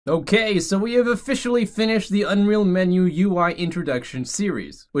Okay, so we have officially finished the Unreal Menu UI Introduction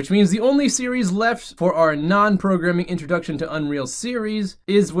series, which means the only series left for our non-programming Introduction to Unreal series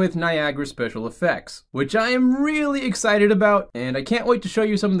is with Niagara Special Effects, which I am really excited about, and I can't wait to show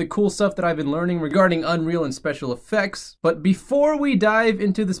you some of the cool stuff that I've been learning regarding Unreal and special effects. But before we dive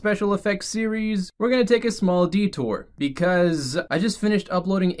into the special effects series, we're going to take a small detour, because I just finished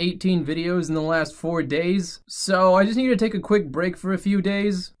uploading 18 videos in the last 4 days, so I just need to take a quick break for a few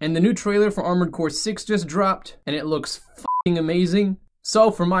days. And the new trailer for Armored Core 6 just dropped, and it looks f***ing amazing.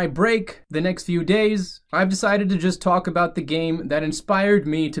 So for my break, the next few days, I've decided to just talk about the game that inspired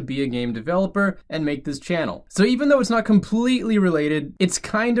me to be a game developer and make this channel. So even though it's not completely related, it's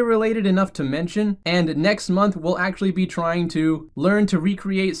kinda related enough to mention, and next month we'll actually be trying to learn to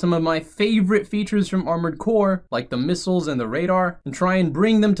recreate some of my favorite features from Armored Core, like the missiles and the radar, and try and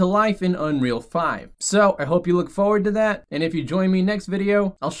bring them to life in Unreal 5. So I hope you look forward to that, and if you join me next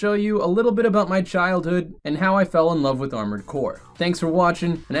video, I'll show you a little bit about my childhood and how I fell in love with Armored Core. Thanks for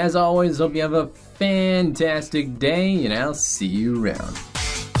watching, and as always, hope you have a fantastic day, and I'll see you around.